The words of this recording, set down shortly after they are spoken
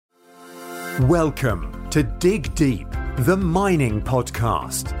Welcome to Dig Deep, the mining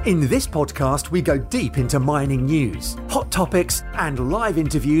podcast. In this podcast, we go deep into mining news, hot topics, and live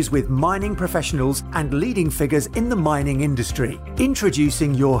interviews with mining professionals and leading figures in the mining industry.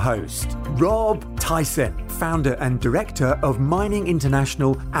 Introducing your host, Rob Tyson, founder and director of Mining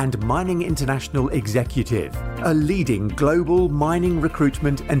International and Mining International Executive, a leading global mining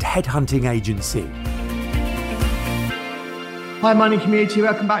recruitment and headhunting agency. Hi, mining community.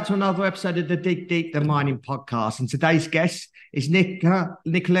 Welcome back to another episode of the Dig Deep, the mining podcast. And today's guest is Nicole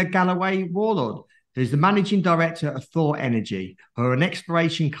Galloway, Warland, who's the managing director of Thor Energy, who are an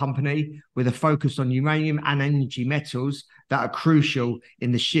exploration company with a focus on uranium and energy metals that are crucial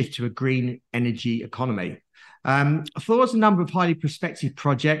in the shift to a green energy economy. Thor has a number of highly prospective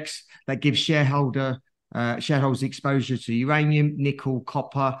projects that give shareholders exposure to uranium, nickel,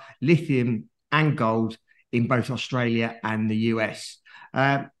 copper, lithium, and gold in both Australia and the US.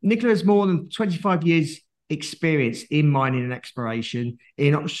 Nicole has more than 25 years experience in mining and exploration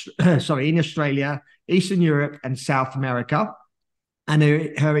in Australia, Eastern Europe, and South America. And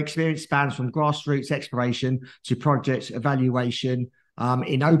her experience spans from grassroots exploration to project evaluation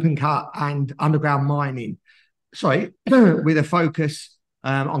in open cut and underground mining. With a focus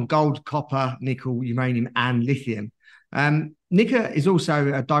on gold, copper, nickel, uranium, and lithium. Nicole is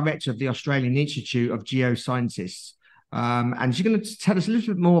also a director of the Australian Institute of Geoscientists. And she's going to tell us a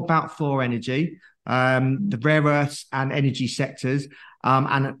little bit more about Thor Energy, the rare earths and energy sectors,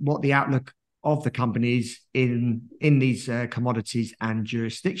 and what the outlook of the company is in these commodities and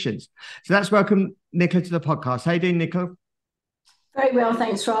jurisdictions. So let's welcome Nicole to the podcast. How you doing, Nicole? Very well,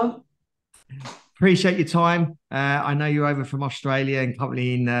 thanks, Rob. Appreciate your time. I know you're over from Australia and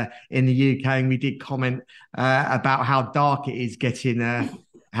currently in the UK, and we did comment about how dark it is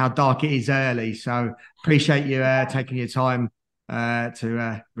how dark it is early. So appreciate you taking your time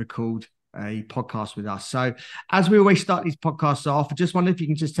to record a podcast with us. So as we always start these podcasts off, I just wonder if you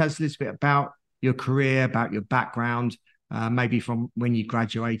can just tell us a little bit about your career, about your background, maybe from when you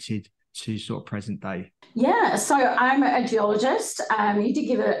graduated to sort of present day. Yeah, so I'm a geologist. You did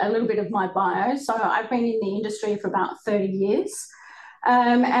give a little bit of my bio. So I've been in the industry for about 30 years.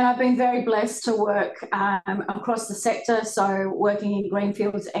 And I've been very blessed to work across the sector. So working in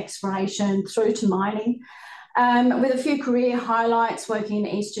greenfields exploration through to mining, with a few career highlights working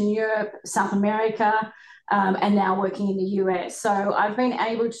in Eastern Europe, South America, and now working in the US. So I've been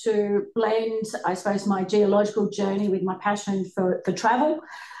able to blend, I suppose, my geological journey with my passion for travel.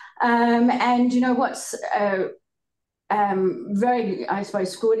 And you know what's very, I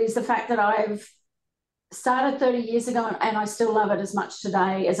suppose, good is the fact that I've started 30 years ago and I still love it as much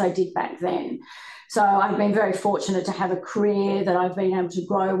today as I did back then. So I've been very fortunate to have a career that I've been able to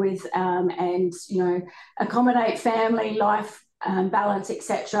grow with, and you know, accommodate family life, balance,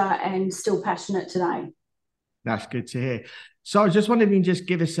 etc., and still passionate today. That's good to hear. So I just wondered if you can just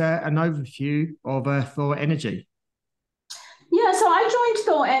give us an overview of Thor Energy. Yeah, so I joined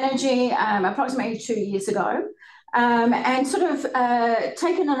Thor Energy approximately 2 years ago, and sort of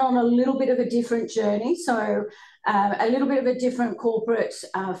taken it on a little bit of a different journey. So a little bit of a different corporate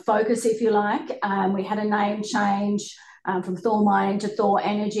focus, if you like. We had a name change from Thor Mining to Thor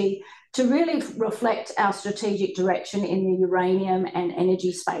Energy to really reflect our strategic direction in the uranium and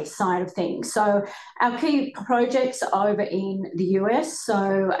energy space side of things. So our key projects are over in the US,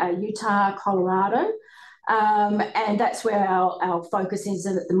 so Utah, Colorado. And that's where our focus is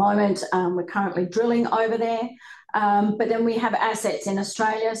at the moment. We're currently drilling over there. But then we have assets in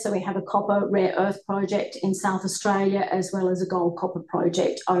Australia. So we have a copper rare earth project in South Australia, as well as a gold copper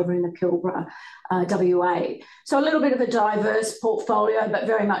project over in the Pilbara, WA. So a little bit of a diverse portfolio, but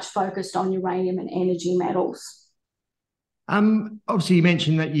very much focused on uranium and energy metals. Obviously, you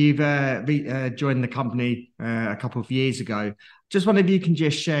mentioned that you've joined the company a couple of years ago. Just wonder if you can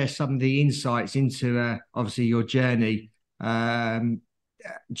just share some of the insights into obviously your journey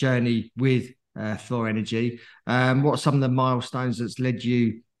with Thor Energy. What are some of the milestones that's led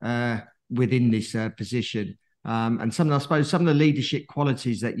you within this position, and some of the leadership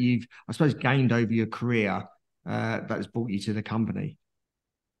qualities that you've, I suppose, gained over your career that has brought you to the company.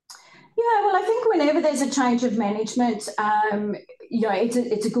 Yeah, well, I think whenever there's a change of management, you know,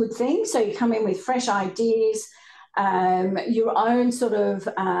 it's a good thing. So you come in with fresh ideas, your own sort of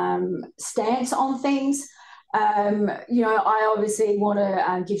stance on things. You know, I obviously want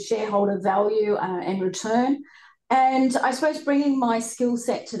to give shareholder value and return. And I suppose bringing my skill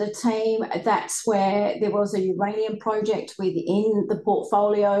set to the team, that's where there was a uranium project within the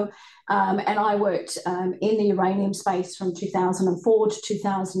portfolio. And I worked in the uranium space from 2004 to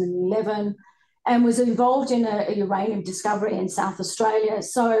 2011. and was involved in a uranium discovery in South Australia.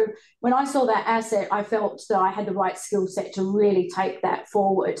 So when I saw that asset, I felt that I had the right skill set to really take that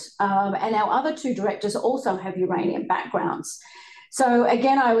forward. And our other two directors also have uranium backgrounds. So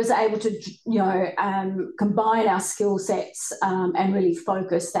again, I was able to, combine our skill sets and really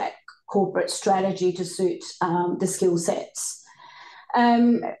focus that corporate strategy to suit the skill sets.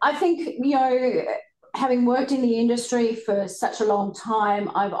 I think, having worked in the industry for such a long time,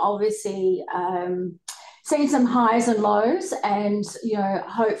 I've obviously seen some highs and lows, and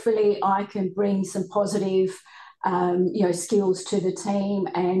hopefully I can bring some positive skills to the team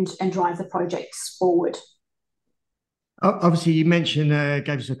and drive the projects forward. Obviously, you mentioned,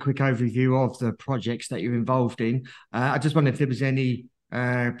 gave us a quick overview of the projects that you're involved in. I just wondered if there was any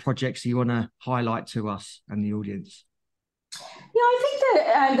projects you want to highlight to us and the audience. Yeah, I think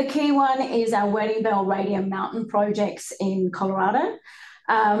that the key one is our Wedding Bell Radium Mountain projects in Colorado.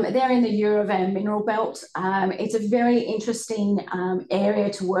 They're in the Uravan mineral belt. It's a very interesting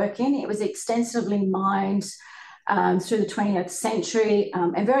area to work in. It was extensively mined through the 20th century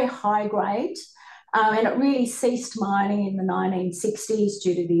and very high grade. And it really ceased mining in the 1960s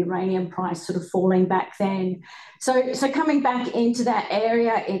due to the uranium price sort of falling back then. So coming back into that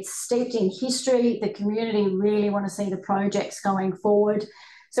area, it's steeped in history. The community really want to see the projects going forward.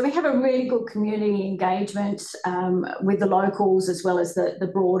 So we have a really good community engagement with the locals as well as the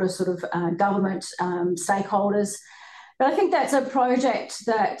broader sort of government stakeholders. But I think that's a project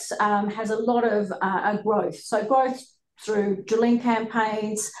that has a lot of growth. So growth through drilling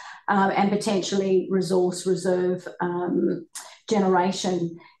campaigns, and potentially resource reserve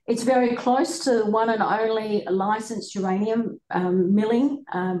generation. It's very close to the one and only licensed uranium milling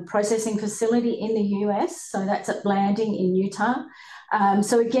processing facility in the US. So that's at Blanding in Utah.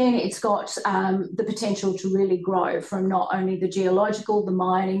 So again, it's got the potential to really grow from not only the geological, the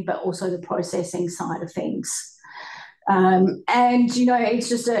mining, but also the processing side of things. And, it's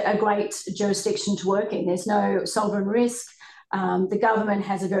just a great jurisdiction to work in. There's no sovereign risk. The government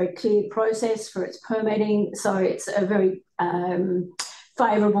has a very clear process for its permitting, so it's a very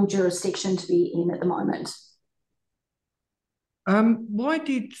favourable jurisdiction to be in at the moment. Why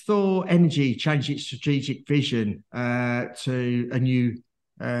did Thor Energy change its strategic vision to a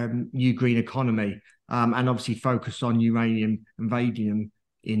new green economy and obviously focus on uranium and vanadium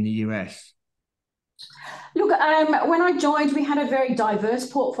in the US? Look, when I joined, we had a very diverse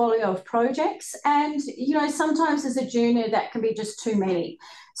portfolio of projects, and sometimes as a junior that can be just too many.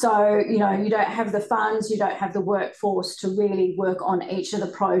 So you don't have the funds, you don't have the workforce to really work on each of the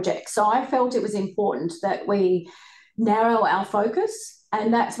projects. So I felt it was important that we narrow our focus,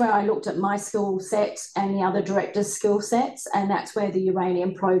 and that's where I looked at my skill sets and the other directors' skill sets, and that's where the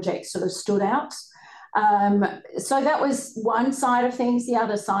uranium project sort of stood out. So that was one side of things. The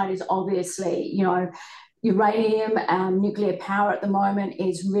other side is obviously, uranium, nuclear power at the moment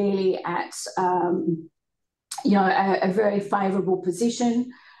is really at, a very favourable position.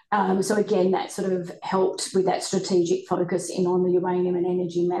 So again, that sort of helped with that strategic focus in on the uranium and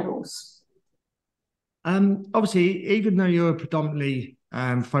energy metals. Obviously, even though you're predominantly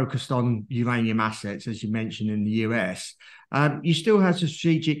focused on uranium assets, as you mentioned in the US, you still have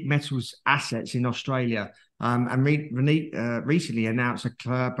strategic metals assets in Australia, and recently announced a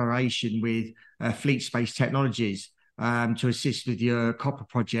collaboration with Fleet Space Technologies to assist with your copper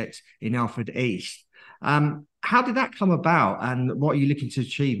project in Alfred East. How did that come about, and what are you looking to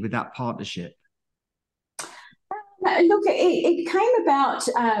achieve with that partnership? Look, it came about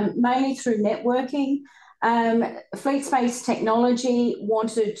mainly through networking. Fleet Space Technology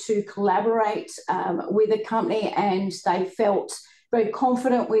wanted to collaborate with a company, and they felt very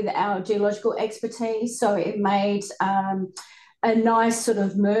confident with our geological expertise. So it made a nice sort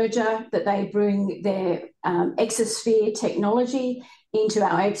of merger that they bring their exosphere technology into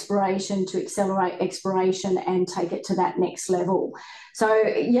our exploration to accelerate exploration and take it to that next level. So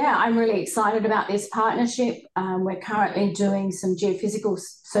yeah, I'm really excited about this partnership. We're currently doing some geophysical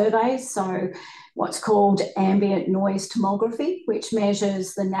surveys, so what's called ambient noise tomography, which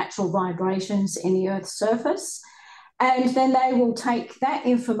measures the natural vibrations in the Earth's surface. And then they will take that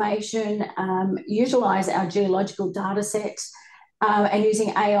information, utilise our geological data set, and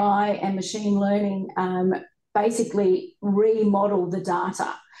using AI and machine learning, basically remodel the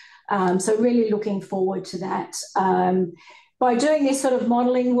data. So really looking forward to that. By doing this sort of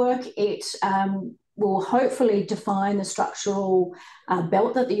modelling work, it will hopefully define the structural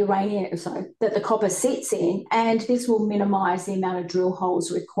belt that that the copper sits in, and this will minimise the amount of drill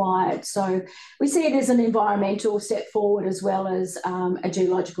holes required. So we see it as an environmental step forward as well as a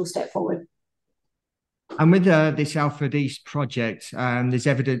geological step forward. And with this Alfred East project, there's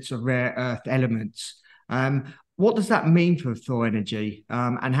evidence of rare earth elements. What does that mean for Thor Energy?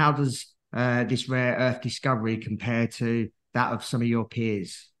 And how does this rare earth discovery compare to that of some of your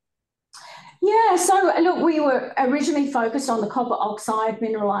peers? Yeah, so look, we were originally focused on the copper oxide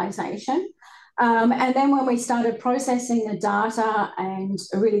mineralisation. And then when we started processing the data and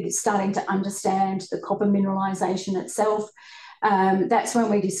really starting to understand the copper mineralisation itself, that's when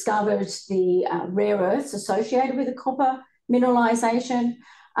we discovered the rare earths associated with the copper mineralisation,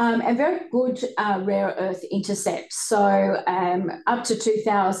 and very good rare earth intercepts. So up to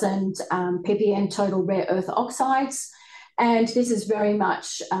 2,000 ppm total rare earth oxides. And this is very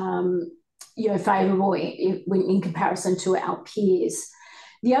much favourable in comparison to our peers.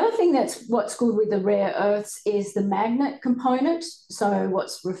 The other thing what's good with the rare earths is the magnet component, so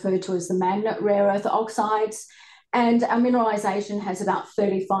what's referred to as the magnet rare earth oxides. And our mineralisation has about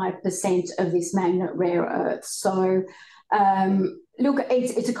 35% of this magnet rare earth. So look,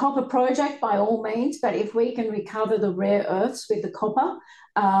 it's a copper project by all means, but if we can recover the rare earths with the copper,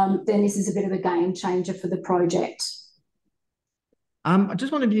 then this is a bit of a game changer for the project. I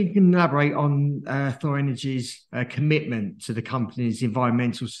just wonder if you can elaborate on Thor Energy's commitment to the company's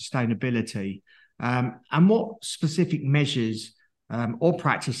environmental sustainability, and what specific measures or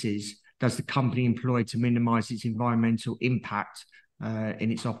practices does the company employ to minimise its environmental impact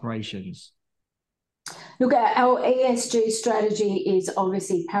in its operations? Look, our ESG strategy is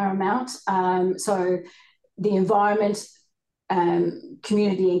obviously paramount. So the environment,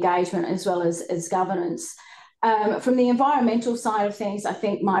 community engagement, as well as governance. From the environmental side of things, I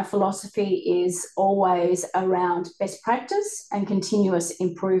think my philosophy is always around best practice and continuous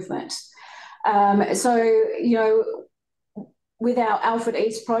improvement. With our Alfred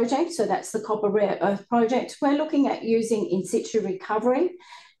East project, so that's the copper rare earth project, we're looking at using in situ recovery,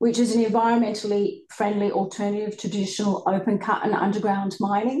 which is an environmentally friendly alternative to traditional open cut and underground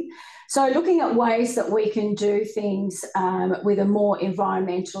mining. So looking at ways that we can do things with a more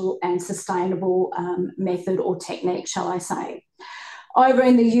environmental and sustainable method or technique, shall I say. Over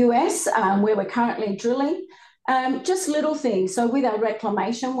in the US, where we're currently drilling, just little things. So with our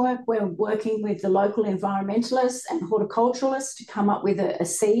reclamation work, we're working with the local environmentalists and horticulturalists to come up with a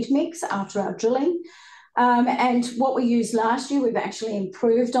seed mix after our drilling. And what we used last year, we've actually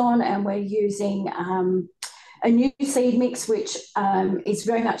improved on, and we're using a new seed mix, which is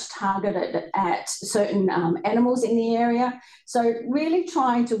very much targeted at certain animals in the area. So really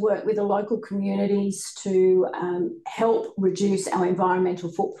trying to work with the local communities to help reduce our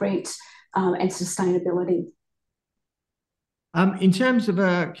environmental footprint and sustainability. In terms of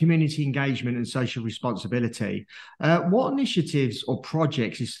community engagement and social responsibility, what initiatives or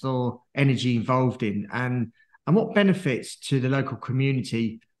projects is Thor Energy involved in, and what benefits to the local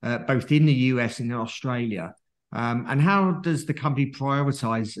community, both in the US and in Australia? And how does the company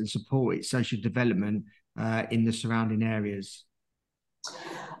prioritise and support its social development in the surrounding areas?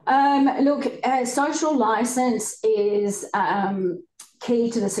 Look, social licence is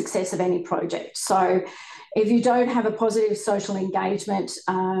key to the success of any project. So if you don't have a positive social engagement,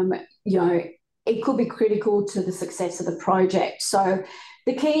 it could be critical to the success of the project. So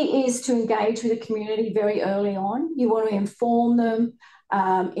the key is to engage with the community very early on. You want to inform them,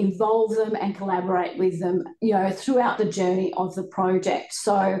 involve them and collaborate with them, throughout the journey of the project.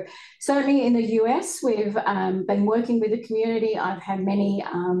 So certainly in the US, we've been working with the community. I've had many,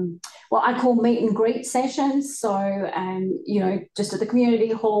 what I call meet and greet sessions. So, just at the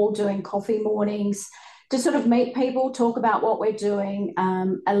community hall doing coffee mornings, to sort of meet people, talk about what we're doing,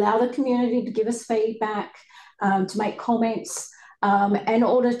 allow the community to give us feedback, to make comments, in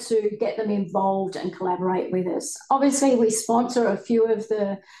order to get them involved and collaborate with us. Obviously, we sponsor a few of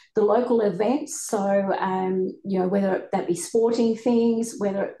the local events. So, whether that be sporting things,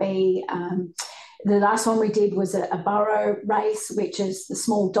 whether it be the last one we did was a burro race, which is the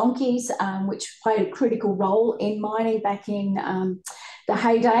small donkeys, which played a critical role in mining back in the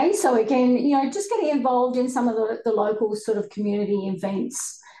heyday. So again, just getting involved in some of the local sort of community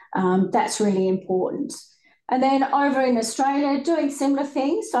events, that's really important. And then over in Australia, doing similar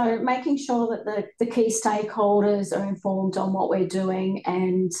things, so making sure that the key stakeholders are informed on what we're doing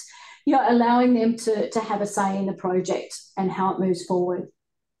and allowing them to have a say in the project and how it moves forward.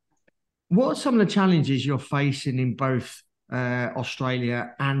 What are some of the challenges you're facing in both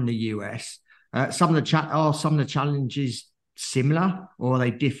Australia and the US? Some of the challenges similar, or are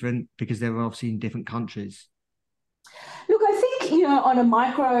they different because they're obviously in different countries? Look, I think, on a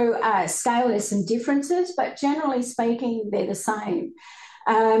micro scale, there's some differences, but generally speaking, they're the same.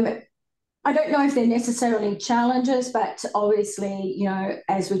 I don't know if they're necessarily challenges, but obviously,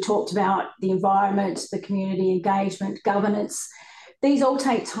 as we talked about, the environment, the community engagement, governance, these all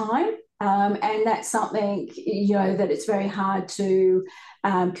take time. And that's something, that it's very hard to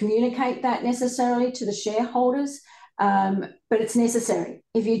communicate that necessarily to the shareholders, but it's necessary.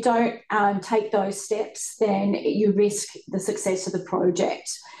 If you don't take those steps, then you risk the success of the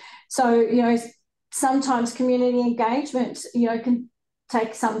project. So, sometimes community engagement, can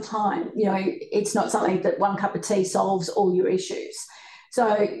take some time. It's not something that one cup of tea solves all your issues.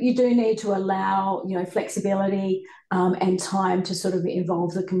 So you do need to allow, flexibility and time to sort of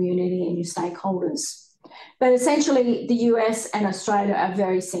involve the community and your stakeholders. But essentially, the US and Australia are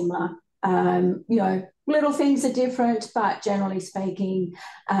very similar. Little things are different, but generally speaking,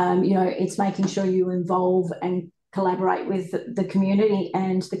 it's making sure you involve and collaborate with the community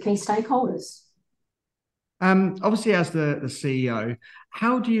and the key stakeholders. Obviously, as the CEO,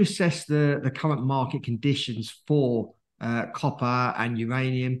 how do you assess the current market conditions for copper and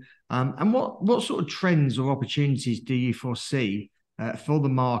uranium? And what sort of trends or opportunities do you foresee for the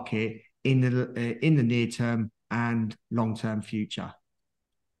market in the near term and long term future?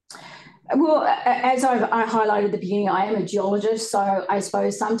 Well, as I highlighted at the beginning, I am a geologist, so I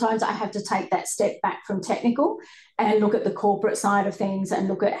suppose sometimes I have to take that step back from technical and look at the corporate side of things and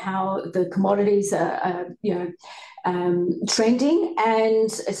look at how the commodities are trending.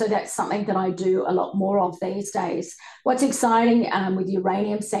 And so that's something that I do a lot more of these days. What's exciting with the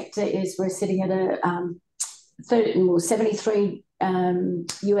uranium sector is we're sitting at a 73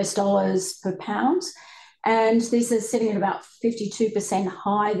 US dollars per pound. And this is sitting at about 52%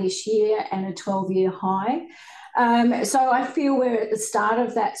 high this year and a 12-year high. So I feel we're at the start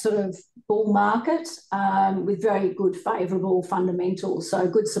of that sort of bull market with very good favourable fundamentals, so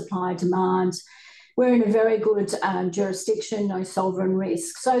good supply demand. We're in a very good jurisdiction, no sovereign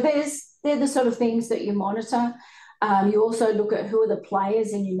risk. So they're the sort of things that you monitor. You also look at who are the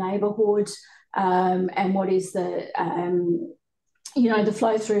players in your neighbourhood and what is the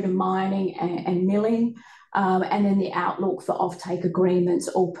flow through to mining and milling, and then the outlook for offtake agreements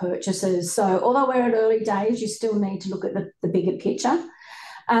or purchases. So although we're at early days, you still need to look at the bigger picture.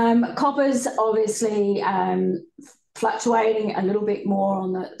 Copper's obviously fluctuating a little bit more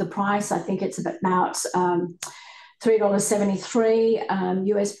on the price. I think it's about $3.73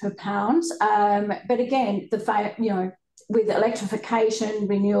 US per pound. But again, with electrification,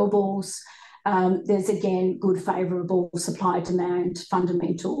 renewables, there's again good favourable supply demand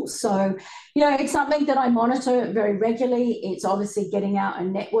fundamentals. So, it's something that I monitor very regularly. It's obviously getting out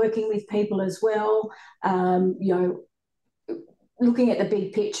and networking with people as well, looking at the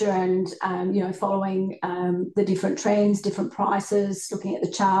big picture and, following the different trends, different prices, looking at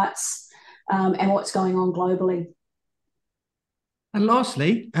the charts and what's going on globally. And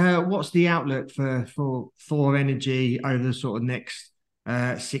lastly, what's the outlook for Thor Energy over the sort of next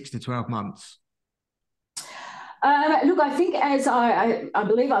 6 to 12 months? Look, I think as I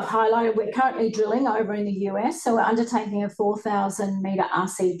believe I've highlighted, we're currently drilling over in the US. So we're undertaking a 4,000 metre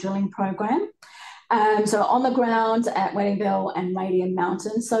RC drilling program. So on the ground at Wedding Bell and Radium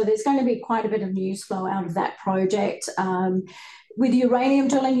Mountain. So there's going to be quite a bit of news flow out of that project. With uranium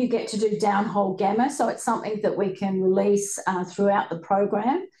drilling, you get to do downhole gamma. So it's something that we can release throughout the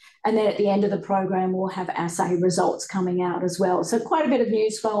program. And then at the end of the program, we'll have assay results coming out as well. So quite a bit of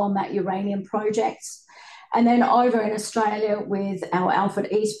news flow on that uranium project. And then over in Australia with our Alfred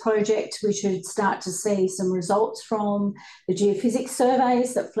East project, we should start to see some results from the geophysics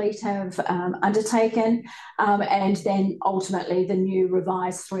surveys that Fleet have undertaken, and then ultimately the new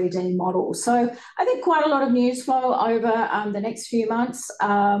revised 3D model. So I think quite a lot of news flow over the next few months.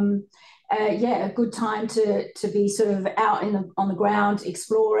 A good time to be sort of out on the ground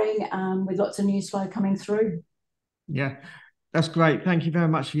exploring with lots of news flow coming through. Yeah, that's great. Thank you very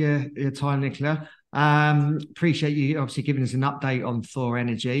much for your time, Nicola. Appreciate you obviously giving us an update on Thor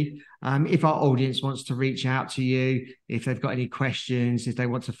Energy. If our audience wants to reach out to you, if they've got any questions, if they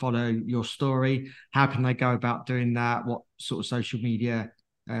want to follow your story, how can they go about doing that? What sort of social media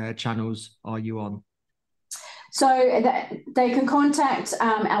channels are you on? So they can contact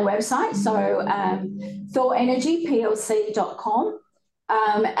our website, so thorenergyplc.com.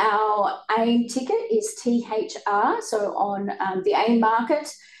 Our AIM ticket is THR, so on the AIM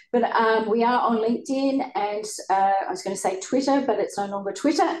market. But we are on LinkedIn and I was going to say Twitter, but it's no longer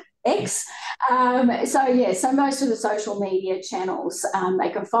Twitter, X. So most of the social media channels they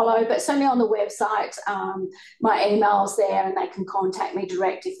can follow, but certainly on the website, my email's there and they can contact me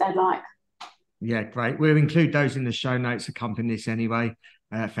direct if they'd like. Yeah, great. We'll include those in the show notes accompanying this anyway.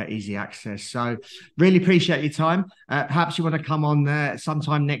 for easy access. So really appreciate your time. Perhaps you want to come on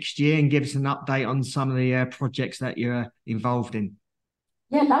sometime next year and give us an update on some of the projects that you're involved in.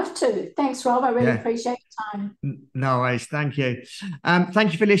 Yeah, love to. Thanks, Rob. I really appreciate your time. No worries. Thank you.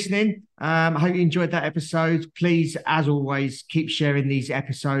 Thank you for listening. I hope you enjoyed that episode. Please, as always, keep sharing these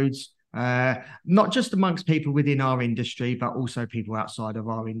episodes, not just amongst people within our industry, but also people outside of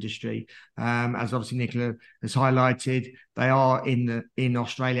our industry. As obviously Nicola has highlighted, they are in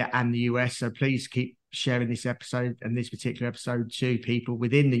Australia and the US. So please keep sharing this episode and this particular episode to people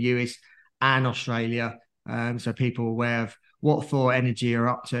within the US and Australia. So people are aware of what Thor Energy are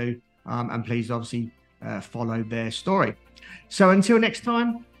up to, and please obviously follow their story. So until next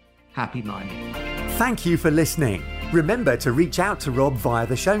time, happy mining. Thank you for listening. Remember to reach out to Rob via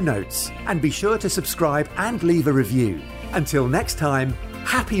the show notes and be sure to subscribe and leave a review. Until next time,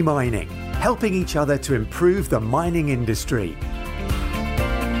 happy mining, helping each other to improve the mining industry.